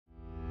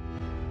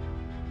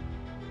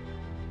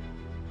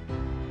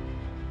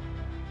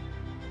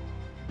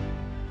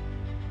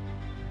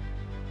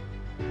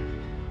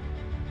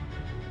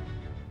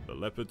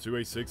Leopard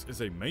 2a6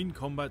 is a main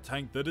combat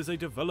tank that is a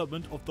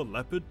development of the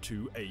Leopard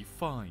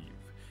 2a5.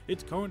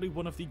 It's currently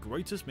one of the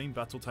greatest main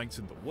battle tanks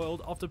in the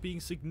world after being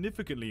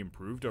significantly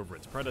improved over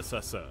its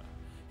predecessor.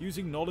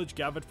 Using knowledge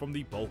gathered from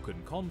the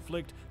Balkan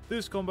conflict,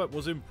 this combat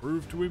was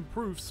improved to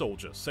improve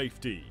soldier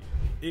safety.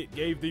 It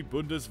gave the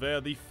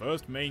Bundeswehr the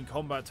first main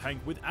combat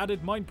tank with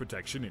added mine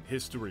protection in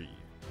history.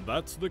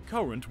 That's the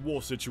current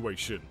war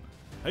situation.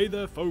 Hey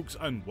there folks,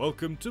 and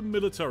welcome to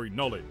Military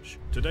Knowledge.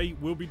 Today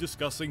we'll be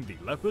discussing the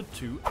Leopard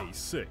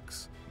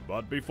 2a6.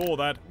 But before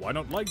that, why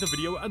not like the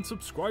video and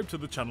subscribe to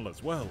the channel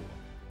as well?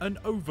 An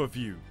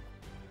overview.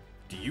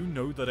 Do you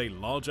know that a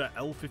larger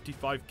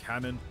L55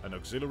 cannon, an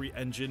auxiliary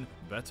engine,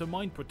 better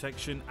mine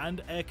protection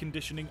and air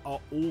conditioning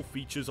are all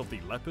features of the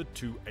Leopard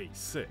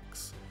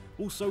 2a6?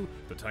 Also,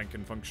 the tank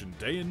can function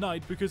day and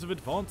night because of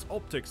advanced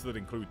optics that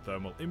include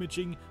thermal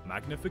imaging,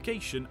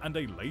 magnification and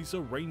a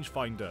laser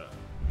rangefinder.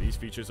 These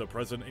features are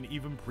present in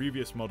even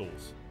previous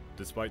models.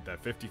 Despite their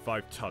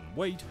 55-ton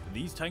weight,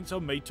 these tanks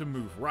are made to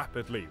move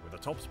rapidly with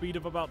a top speed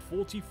of about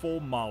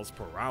 44 miles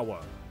per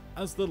hour.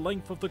 As the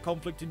length of the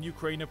conflict in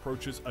Ukraine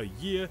approaches a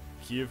year,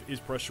 Kiev is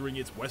pressuring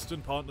its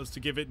Western partners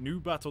to give it new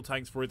battle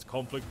tanks for its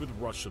conflict with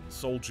Russian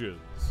soldiers.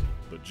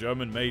 The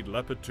German-made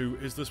Leopard 2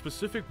 is the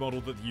specific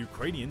model that the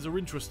Ukrainians are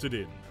interested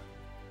in.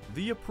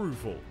 The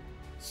approval.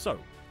 So,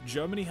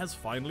 Germany has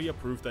finally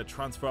approved their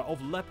transfer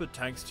of Leopard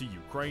tanks to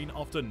Ukraine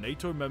after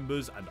NATO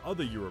members and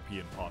other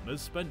European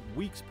partners spent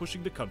weeks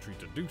pushing the country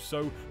to do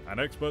so, and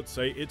experts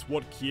say it's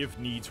what Kiev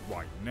needs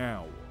right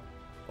now.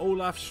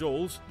 Olaf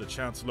Scholz, the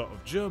Chancellor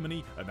of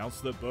Germany,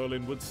 announced that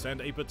Berlin would send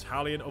a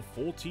battalion of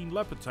 14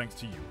 Leopard tanks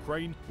to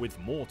Ukraine, with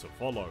more to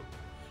follow.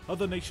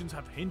 Other nations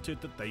have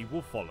hinted that they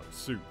will follow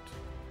suit.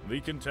 The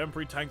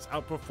contemporary tanks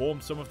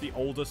outperform some of the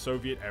older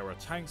Soviet-era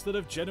tanks that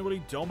have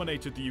generally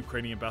dominated the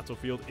Ukrainian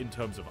battlefield in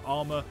terms of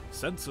armor,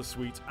 sensor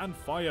suite, and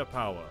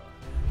firepower.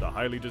 The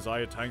highly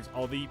desired tanks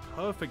are the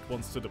perfect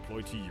ones to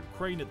deploy to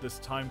Ukraine at this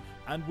time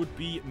and would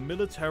be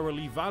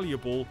militarily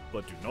valuable,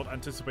 but do not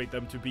anticipate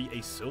them to be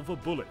a silver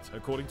bullet,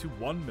 according to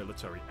one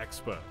military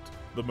expert.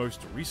 The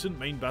most recent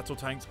main battle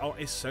tanks are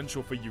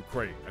essential for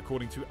Ukraine,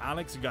 according to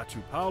Alex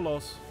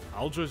Gatupaulos,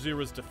 Al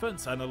Jazeera's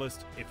defense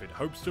analyst, if it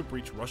hopes to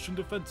breach Russian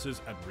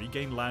defenses and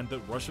regain land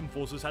that Russian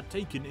forces had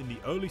taken in the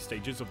early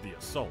stages of the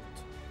assault.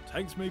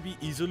 Tanks may be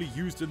easily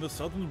used in the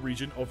southern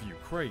region of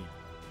Ukraine.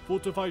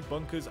 Fortified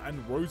bunkers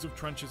and rows of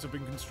trenches have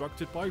been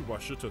constructed by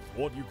Russia to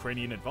thwart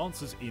Ukrainian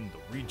advances in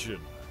the region.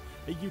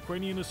 A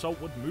Ukrainian assault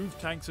would move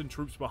tanks and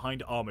troops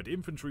behind armored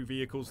infantry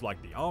vehicles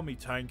like the army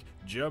tank,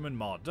 German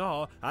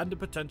Mardar, and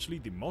potentially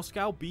the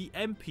Moscow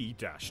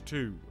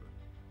BMP-2.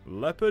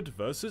 Leopard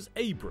versus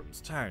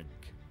Abrams tank.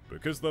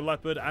 Because the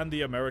Leopard and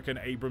the American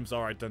Abrams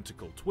are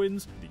identical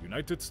twins, the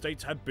United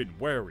States had been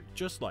wary,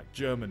 just like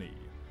Germany.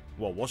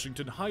 While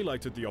Washington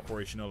highlighted the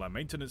operational and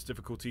maintenance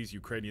difficulties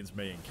Ukrainians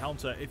may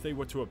encounter if they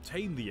were to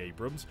obtain the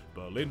Abrams,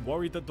 Berlin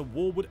worried that the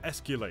war would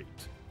escalate.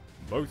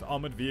 Both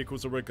armored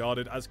vehicles are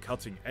regarded as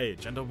cutting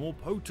edge and are more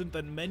potent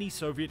than many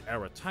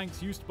Soviet-era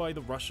tanks used by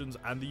the Russians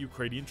and the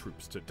Ukrainian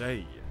troops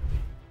today.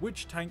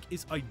 Which tank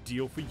is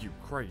ideal for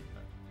Ukraine?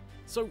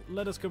 So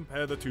let us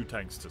compare the two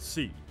tanks to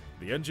see.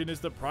 The engine is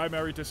the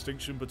primary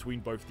distinction between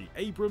both the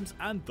Abrams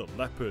and the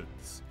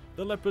Leopards.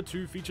 The Leopard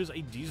 2 features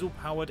a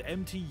diesel-powered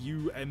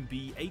MTU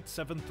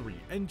MB873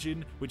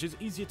 engine, which is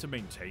easier to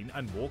maintain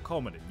and more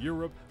common in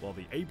Europe, while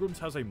the Abrams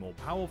has a more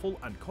powerful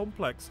and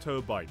complex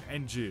turbine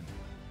engine.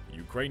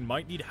 Ukraine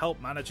might need help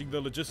managing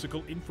the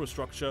logistical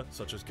infrastructure,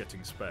 such as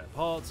getting spare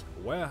parts,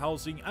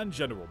 warehousing, and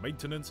general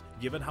maintenance,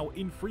 given how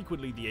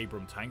infrequently the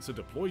Abrams tanks are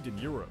deployed in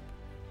Europe.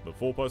 The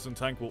 4-person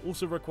tank will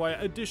also require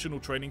additional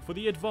training for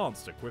the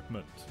advanced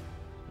equipment.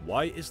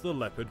 Why is the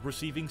Leopard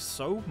receiving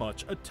so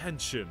much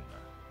attention?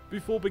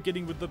 Before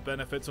beginning with the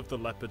benefits of the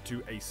Leopard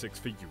 2a6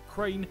 for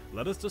Ukraine,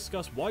 let us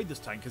discuss why this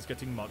tank is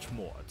getting much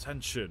more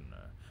attention.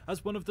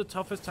 As one of the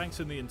toughest tanks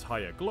in the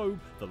entire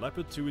globe, the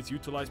Leopard 2 is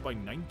utilized by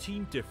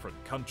 19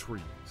 different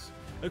countries.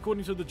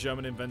 According to the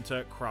German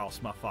inventor Kraus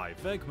Maffei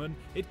Wegmann,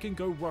 it can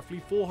go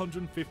roughly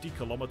 450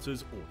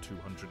 kilometers or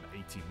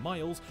 280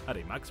 miles at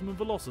a maximum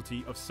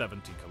velocity of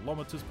 70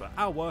 kilometers per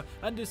hour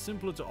and is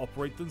simpler to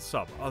operate than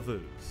some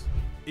others.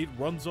 It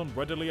runs on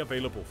readily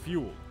available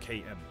fuel,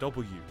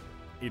 KMW.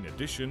 In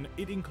addition,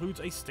 it includes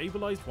a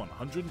stabilized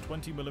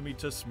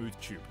 120mm smooth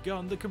tube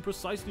gun that can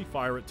precisely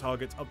fire at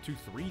targets up to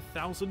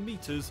 3,000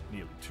 meters,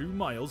 nearly 2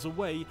 miles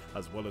away,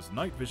 as well as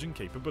night vision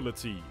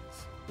capabilities.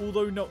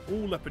 Although not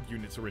all Leopard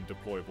units are in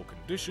deployable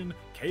condition,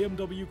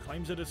 KMW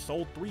claims it has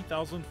sold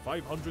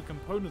 3,500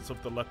 components of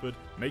the Leopard,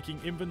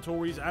 making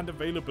inventories and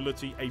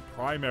availability a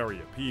primary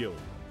appeal.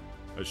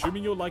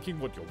 Assuming you're liking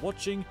what you're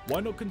watching,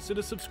 why not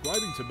consider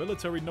subscribing to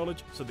Military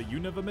Knowledge so that you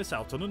never miss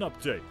out on an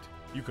update?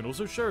 You can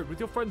also share it with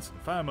your friends and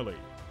family.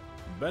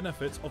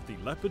 Benefits of the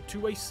Leopard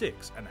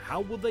 2a6 and how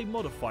will they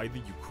modify the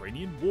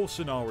Ukrainian war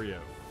scenario?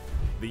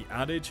 The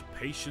adage,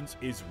 patience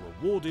is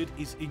rewarded,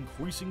 is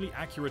increasingly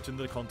accurate in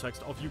the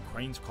context of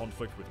Ukraine's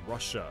conflict with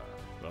Russia.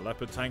 The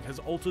Leopard tank has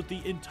altered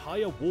the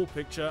entire war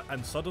picture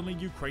and suddenly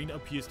Ukraine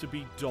appears to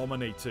be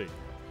dominating.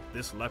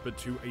 this Leopard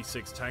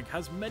 2a6 tank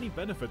has many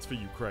benefits for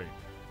Ukraine.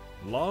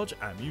 Large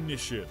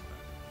ammunition.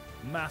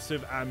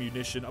 Massive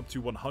ammunition up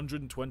to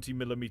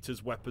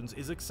 120mm weapons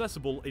is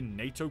accessible in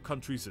NATO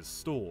countries'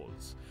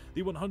 stores.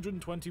 The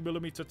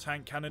 120mm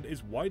tank cannon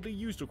is widely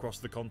used across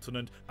the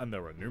continent, and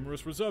there are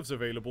numerous reserves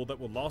available that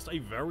will last a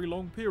very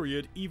long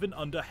period even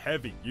under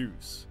heavy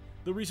use.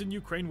 The reason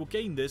Ukraine will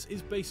gain this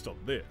is based on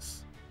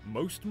this: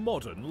 most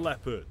modern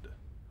Leopard.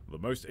 The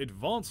most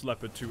advanced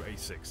Leopard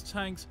 2a6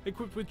 tanks,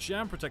 equipped with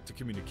jam protector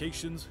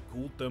communications,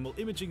 cooled thermal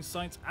imaging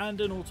sights, and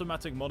an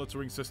automatic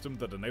monitoring system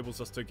that enables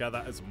us to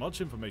gather as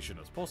much information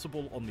as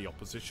possible on the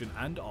opposition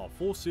and our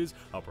forces,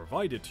 are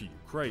provided to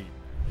Ukraine.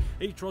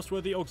 A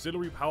trustworthy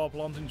auxiliary power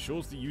plant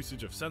ensures the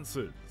usage of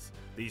sensors.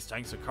 These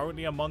tanks are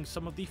currently among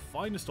some of the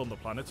finest on the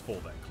planet for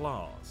their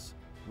class.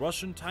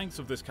 Russian tanks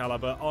of this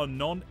caliber are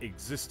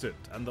non-existent,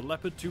 and the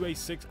Leopard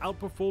 2a6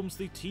 outperforms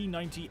the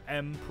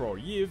T-90M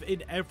Proyev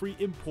in every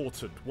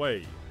important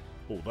way.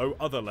 Although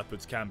other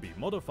Leopards can be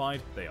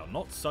modified, they are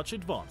not such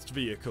advanced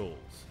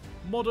vehicles.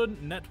 Modern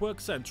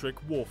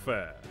network-centric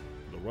warfare.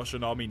 The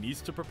Russian army needs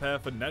to prepare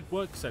for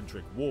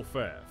network-centric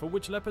warfare, for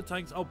which Leopard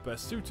tanks are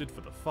best suited for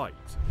the fight.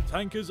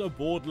 Tankers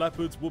aboard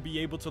Leopards will be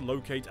able to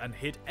locate and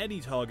hit any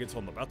targets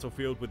on the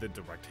battlefield within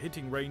direct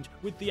hitting range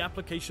with the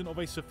application of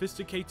a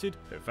sophisticated,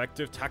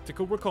 effective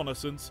tactical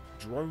reconnaissance,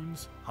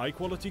 drones,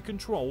 high-quality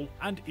control,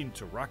 and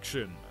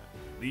interaction.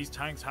 These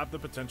tanks have the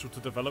potential to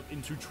develop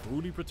into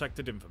truly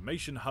protected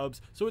information hubs,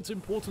 so it's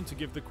important to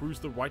give the crews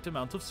the right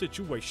amount of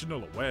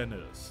situational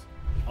awareness.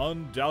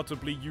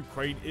 Undoubtedly,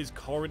 Ukraine is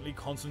currently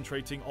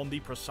concentrating on the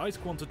precise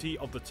quantity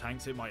of the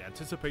tanks it might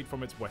anticipate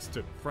from its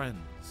Western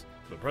friends.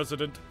 The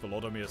President,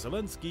 Volodymyr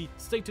Zelensky,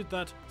 stated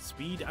that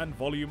speed and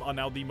volume are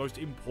now the most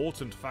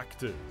important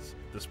factors.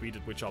 The speed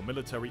at which our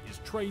military is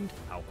trained,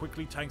 how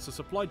quickly tanks are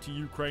supplied to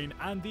Ukraine,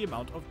 and the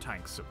amount of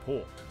tank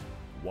support.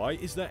 Why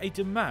is there a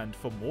demand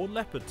for more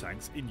Leopard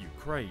tanks in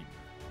Ukraine?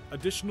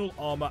 Additional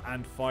armor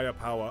and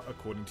firepower,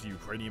 according to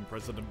Ukrainian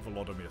President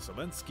Volodymyr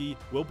Zelensky,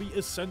 will be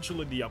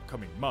essential in the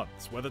upcoming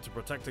months, whether to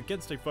protect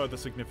against a further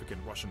significant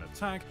Russian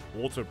attack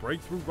or to break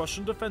through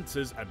Russian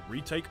defenses and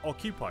retake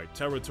occupied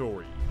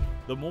territory.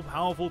 The more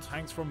powerful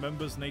tanks from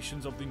members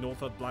nations of the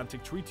North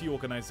Atlantic Treaty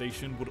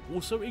Organization would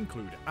also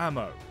include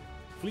ammo.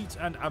 Fleets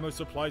and ammo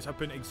supplies have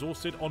been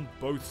exhausted on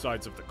both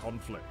sides of the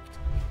conflict.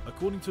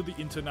 According to the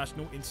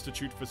International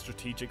Institute for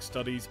Strategic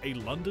Studies, a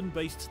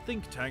London-based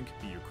think tank,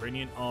 the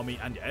Ukrainian Army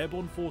and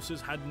Airborne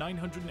Forces had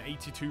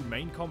 982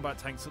 main combat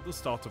tanks at the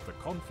start of the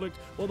conflict,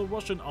 while the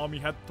Russian army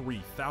had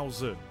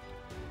 3,000.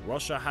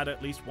 Russia had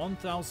at least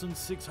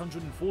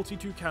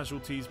 1,642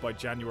 casualties by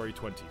January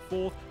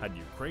 24th, and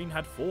Ukraine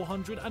had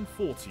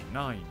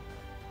 449.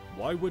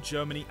 Why were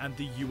Germany and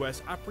the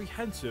US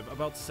apprehensive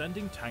about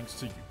sending tanks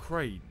to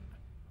Ukraine?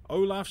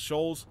 Olaf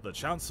Scholz, the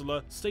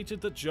Chancellor, stated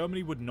that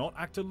Germany would not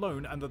act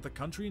alone and that the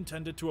country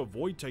intended to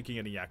avoid taking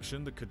any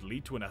action that could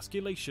lead to an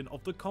escalation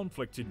of the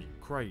conflict in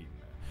Ukraine.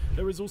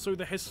 There is also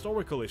the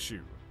historical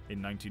issue.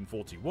 In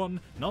 1941,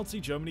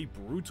 Nazi Germany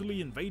brutally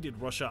invaded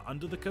Russia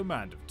under the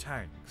command of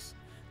tanks.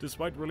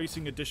 Despite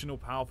releasing additional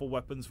powerful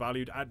weapons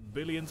valued at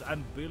billions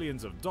and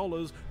billions of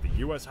dollars,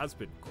 the US has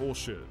been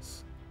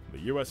cautious.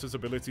 The US's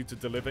ability to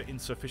deliver in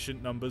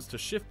sufficient numbers to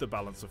shift the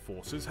balance of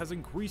forces has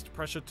increased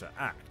pressure to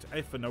act,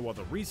 if for no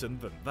other reason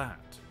than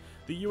that.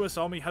 The US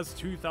Army has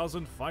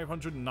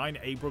 2,509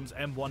 Abrams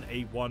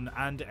M1A1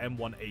 and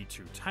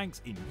M1A2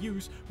 tanks in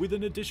use, with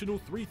an additional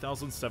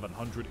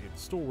 3,700 in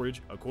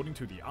storage, according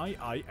to the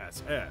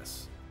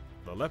IISS.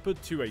 The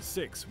Leopard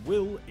 2a6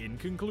 will, in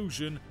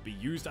conclusion, be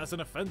used as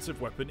an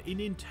offensive weapon in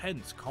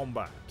intense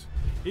combat.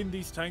 In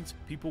these tanks,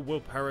 people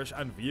will perish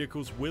and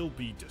vehicles will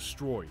be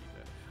destroyed.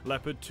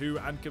 Leopard 2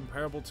 and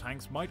comparable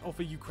tanks might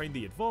offer Ukraine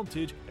the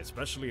advantage,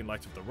 especially in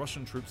light of the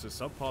Russian troops'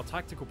 subpar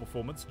tactical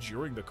performance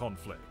during the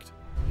conflict.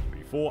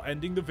 Before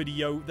ending the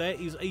video, there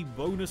is a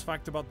bonus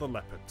fact about the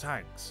Leopard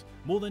tanks.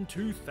 More than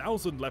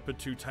 2,000 Leopard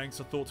 2 tanks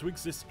are thought to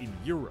exist in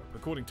Europe,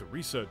 according to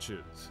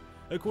researchers.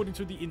 According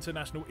to the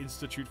International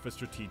Institute for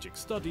Strategic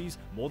Studies,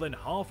 more than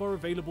half are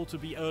available to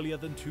be earlier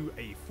than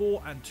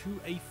 2A4 and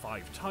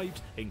 2A5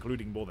 types,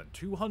 including more than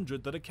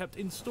 200 that are kept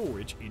in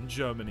storage in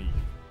Germany.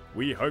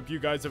 We hope you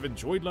guys have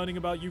enjoyed learning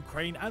about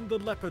Ukraine and the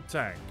Leopard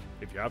tank.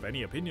 If you have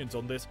any opinions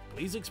on this,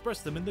 please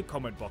express them in the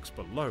comment box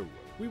below.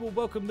 We will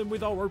welcome them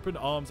with our open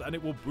arms and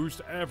it will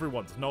boost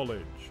everyone's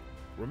knowledge.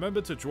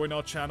 Remember to join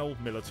our channel,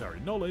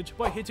 Military Knowledge,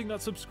 by hitting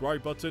that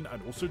subscribe button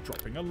and also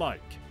dropping a like.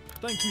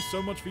 Thank you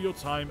so much for your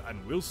time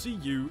and we'll see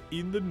you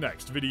in the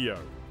next video.